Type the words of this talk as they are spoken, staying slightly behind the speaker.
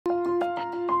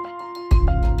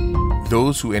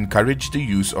Those who encourage the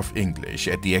use of English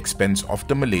at the expense of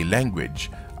the Malay language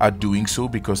are doing so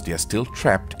because they are still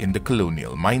trapped in the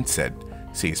colonial mindset,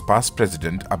 says past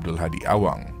President Abdul Hadi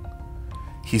Awang.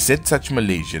 He said such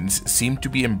Malaysians seem to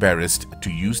be embarrassed to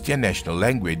use their national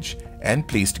language and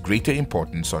placed greater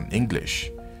importance on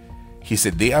English. He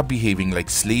said they are behaving like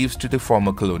slaves to the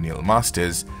former colonial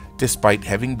masters despite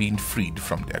having been freed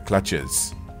from their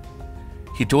clutches.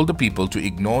 He told the people to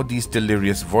ignore these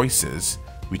delirious voices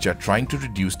which are trying to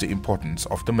reduce the importance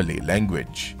of the Malay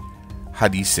language.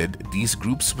 Hadi said these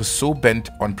groups were so bent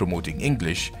on promoting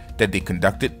English that they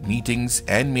conducted meetings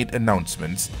and made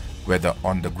announcements, whether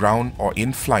on the ground or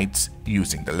in flights,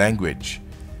 using the language.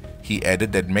 He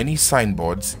added that many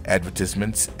signboards,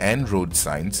 advertisements and road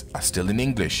signs are still in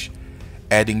English,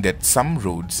 adding that some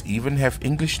roads even have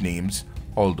English names,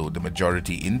 although the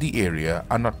majority in the area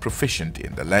are not proficient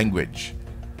in the language.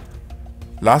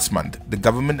 Last month, the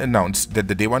government announced that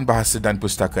the Dewan Bahasa dan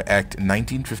Pustaka Act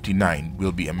 1959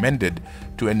 will be amended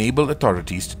to enable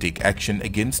authorities to take action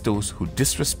against those who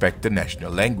disrespect the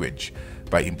national language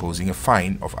by imposing a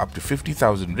fine of up to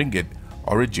 50,000 ringgit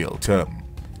or a jail term.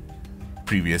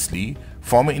 Previously,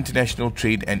 former International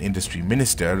Trade and Industry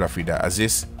Minister Rafida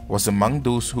Aziz was among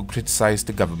those who criticized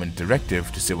the government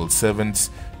directive to civil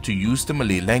servants to use the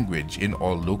Malay language in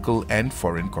all local and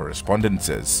foreign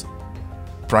correspondences.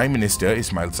 Prime Minister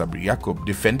Ismail Sabri Yaakob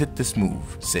defended this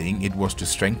move, saying it was to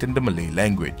strengthen the Malay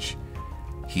language.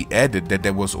 He added that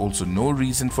there was also no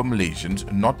reason for Malaysians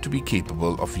not to be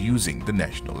capable of using the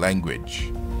national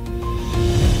language.